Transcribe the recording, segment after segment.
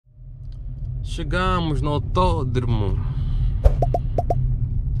Chegamos no autódromo.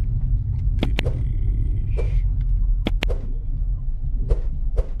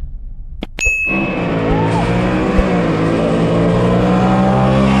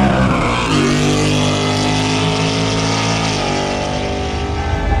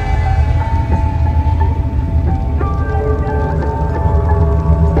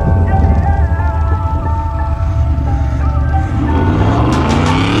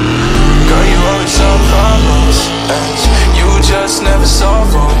 Never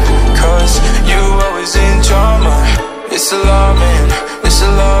solve them, cause you always in drama. It's alarming, it's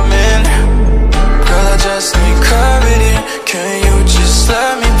alarming. Girl, I just need clarity. Can you just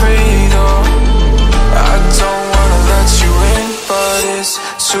let me breathe? Oh, I don't wanna let you in, but it's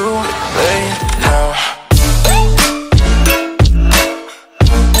too late now.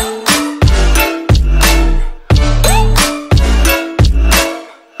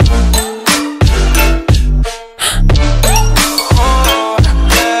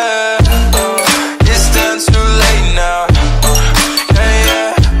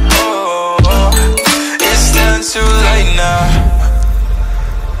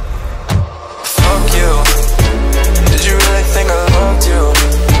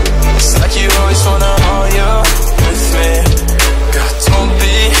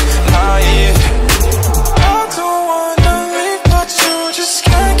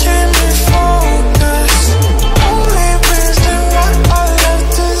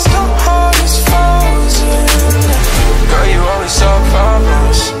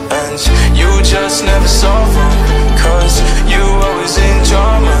 Never solve them, cause you always in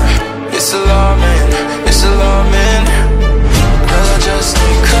drama. It's alarming, it's alarming. Girl, I just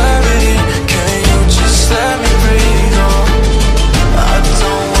need clarity. Can you just let me breathe? Oh, I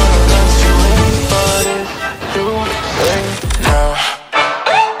don't wanna let you in, but it's too late now.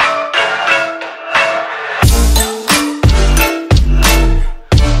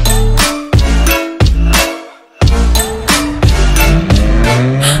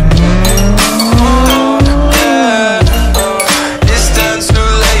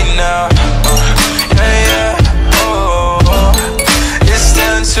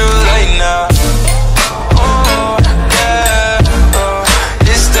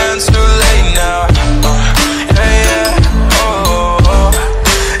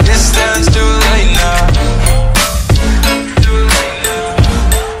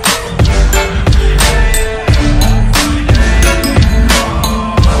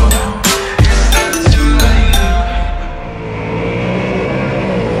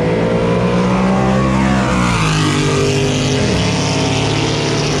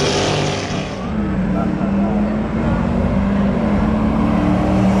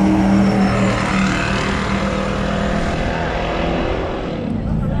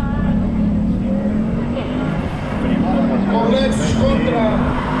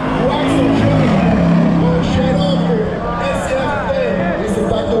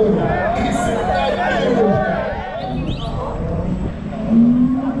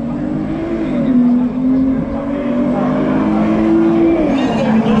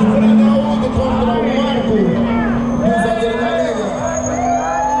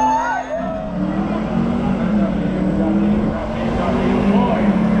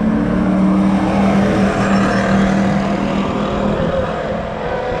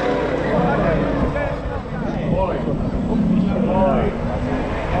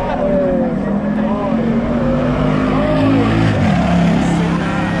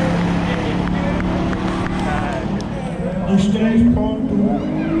 Os 3 pontos.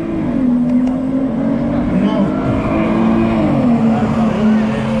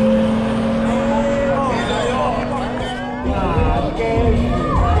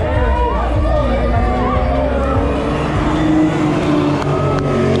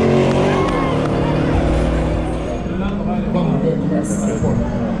 Vamos ver como é que se porta.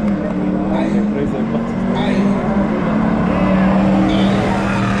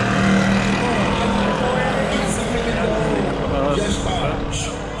 Já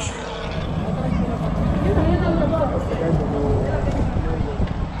está.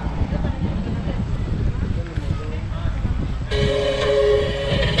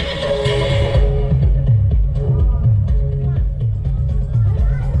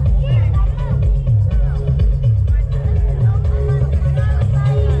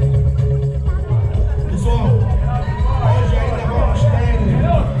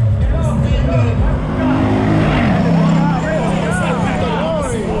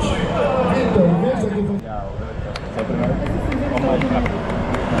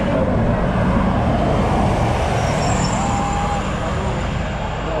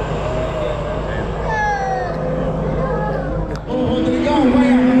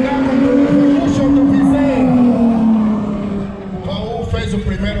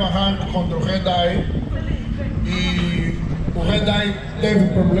 teve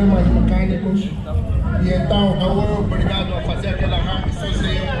problemas mecânicos e então Raul é obrigado a fazer aquele arranque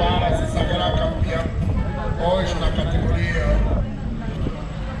sozinho para se sagrar campeão hoje na categoria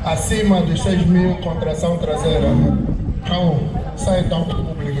acima dos 6.000 com tração traseira. Raul, sai então para o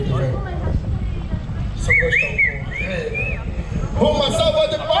público te ver. Só gosta de correr. Uma salva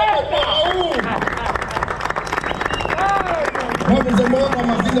de palmas para Raul! Vamos embora,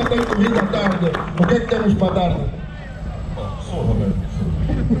 mas ainda tem corrida à tarde. O que é que temos para a tarde?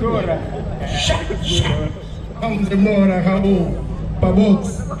 Vamos embora, Raul, para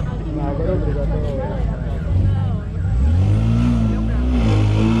boxe.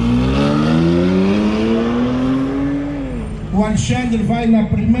 O Alexandre vai na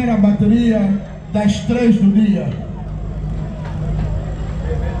primeira bateria das 3 do dia.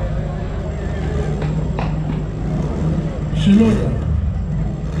 Chiluda.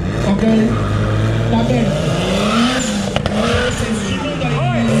 Ok? Tá bem.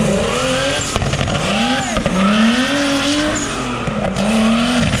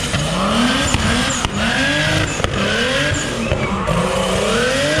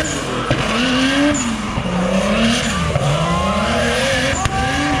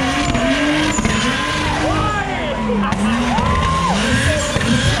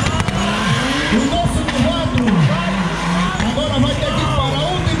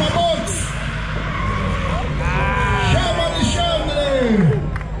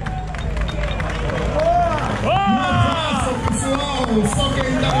 Só quem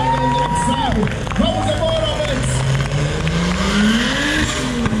está dentro sabe. Vamos embora, Alex!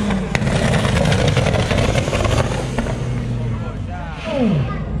 1,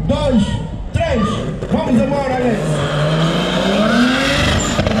 2, 3. Vamos embora, Alex!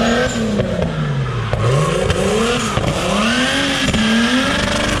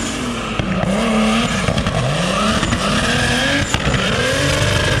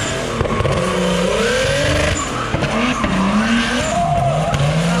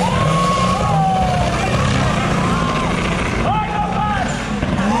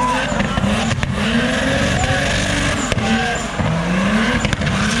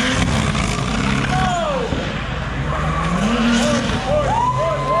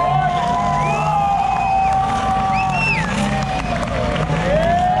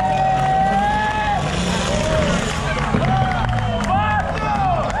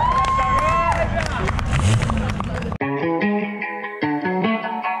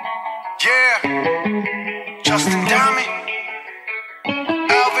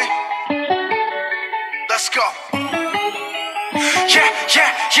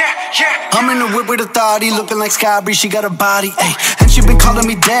 I'm in the whip with authority, looking like Sky-Bree, she got a body, ayy. And she been calling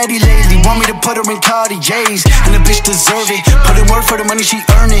me daddy lately, want me to put her in Cartiers. And the bitch deserve it, put in work for the money, she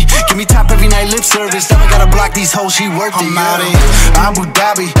earn it. Give me top every night, lip service, never gotta block these hoes, she worth it. I'm out in Abu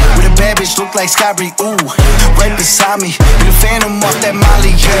Dhabi, with a bad bitch, look like Sky-Bree, ooh. Right beside me, in the phantom off that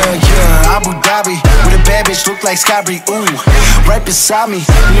Molly, yeah. Abu Dhabi, with a bad bitch, look like Sky-Bree, ooh. Right beside me,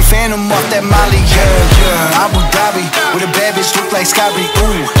 in the phantom off that Molly, yeah. Abu Dhabi, with a bad bitch, look like Sky-Bree,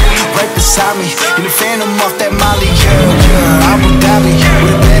 ooh. Right beside me, in the phantom off that Molly, yeah. Abu Dhabi,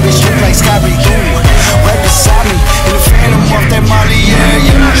 with a bad bitch, look like Sky-Bree, ooh. Right beside me, in the phantom off that Molly,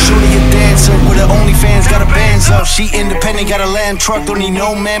 yeah. Shorty a dancer, with her OnlyFans, got her bands up. She independent, got a land truck, don't need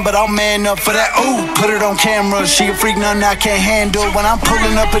no man, but I'll man up for that, ooh. Put it on camera, she a freak, nothing I can't handle. When I'm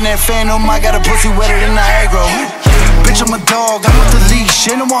pulling up in that phantom, I got a pussy wetter than Niagara. Bitch, I'm a dog, I'm with the leash.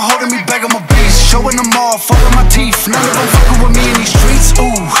 Ain't no one holding me back, I'm a beast. Showing them off, all of my teeth. None of them fucking with me in these streets,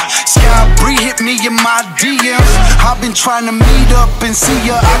 ooh. Sky-Bree hit me in my DMs. I've been trying to meet up and see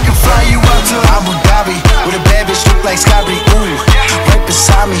ya. I can fly you out to Abu Dhabi, with a bad bitch look like Sky-Bree, ooh. Right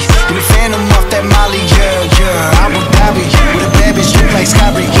beside me, in the phantom off that Molly, yeah. Abu Dhabi, with a bad bitch look like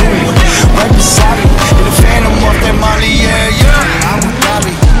Sky-Bree, ooh. Right beside me, in the phantom off that Molly, yeah. Abu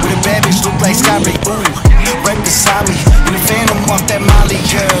Dhabi, with a bad bitch look like Sky-Bree, ooh. Right beside me, in the phantom off that Molly,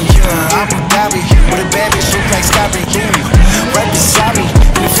 yeah. Abu Dhabi, with a bad bitch look like Sky-Bree, ooh. Right beside me,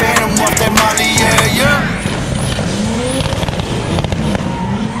 in the phantom off that Molly, yeah.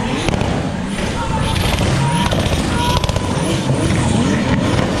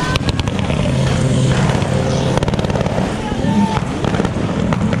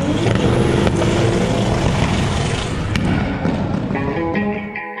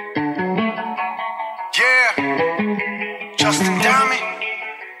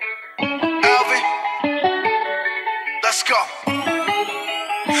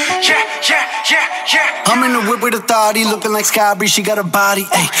 I'm in the whip with authority, looking like Sky Breeze, she got a body,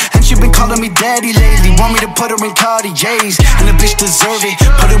 ayy. And she been calling me daddy lately, want me to put her in Cartiers. And the bitch deserve it,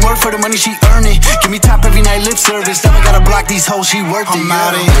 put in work for the money, she earn it. Give me top every night, lip service, now I gotta block these hoes, she worth it. I'm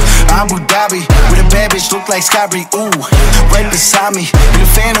out in Abu Dhabi, with a bad bitch, look like Sky Breeze, ooh. Right beside me, in the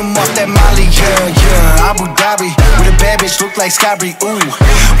phantom off that Molly, yeah. Abu Dhabi, with a bad bitch, look like Sky Breeze, ooh.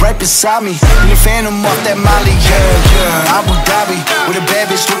 Right beside me, in the phantom off that Molly, yeah. Abu Dhabi, with a bad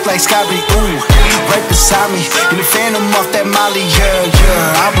bitch, look like Sky Breeze, ooh. Right beside me, in the phantom off that Molly,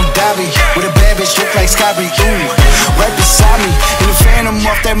 yeah. Abu Dhabi, with a bad bitch, look like Sky Breeze, ooh. Right beside me, in the phantom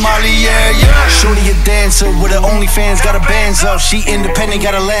off that Molly, yeah. Shorty a dancer with her OnlyFans, got her bands up. She independent,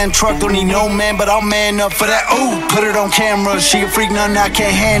 got a land truck, don't need no man, but I'll man up for that, ooh. Put it on camera, she a freak, nothing I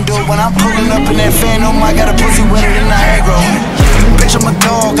can't handle. When I'm pulling up in that phantom, I got a pussy wetter than Niagara. Bitch, I'm a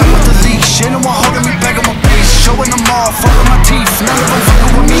dog, I'm with the leash. Ain't no one holding me back, I'm a beast. Showing them all, falling my teeth. None of them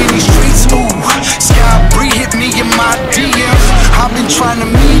fucking with me in these streets, ooh. Sky Bree hit me in my DMs. I've been trying to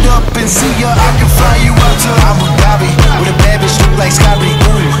meet up and see ya. I can fly you out to Abu Dhabi, with a bad bitch look like Sky Bree,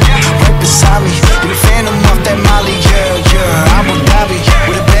 ooh. Right beside me, in the phantom off that Molly, yeah. Abu Dhabi,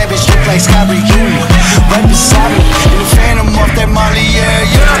 with a bad bitch look like Sky Bree, ooh. Right beside me, in the phantom off that Molly, yeah.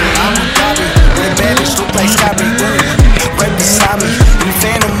 Abu Dhabi, with a bad bitch look like Sky Bree, ooh. Right beside me, in the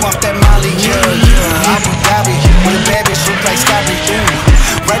phantom off that Molly, yeah. Abu Dhabi, with a bad bitch look like Sky Bree,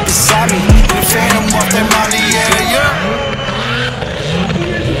 ooh. Right beside me, in the phantom off that Molly, yeah.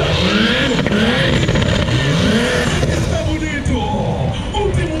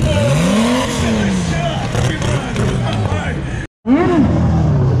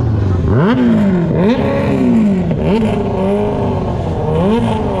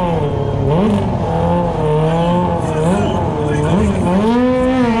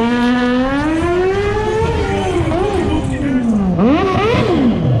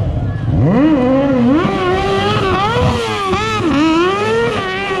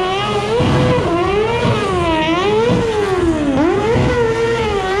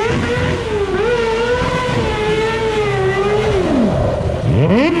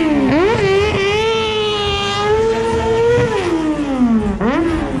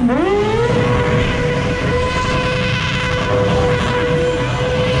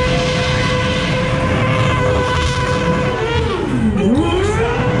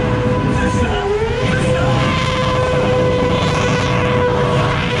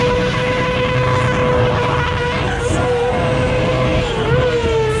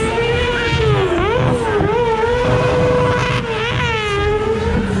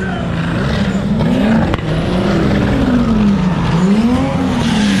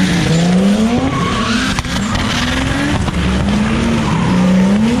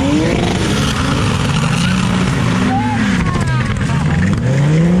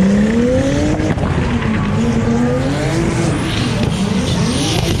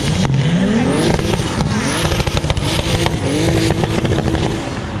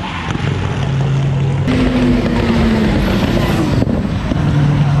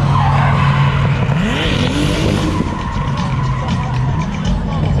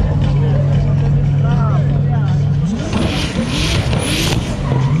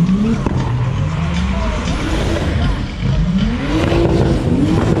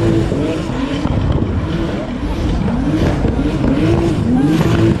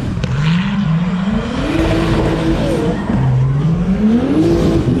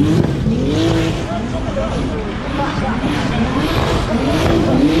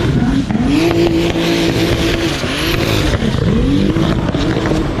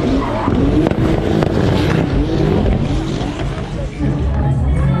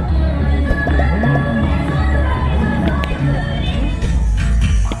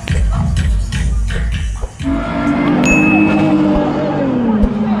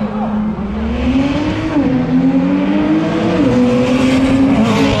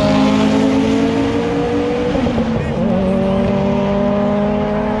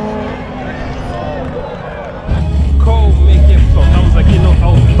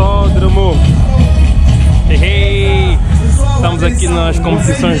 Estamos aqui nas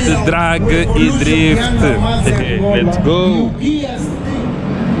competições de drag e drift. Let's go!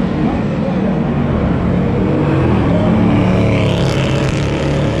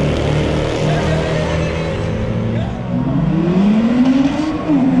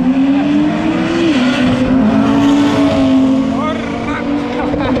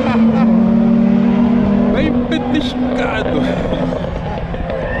 Bem petiscado!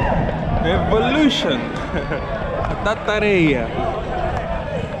 Evolution! A tatareia!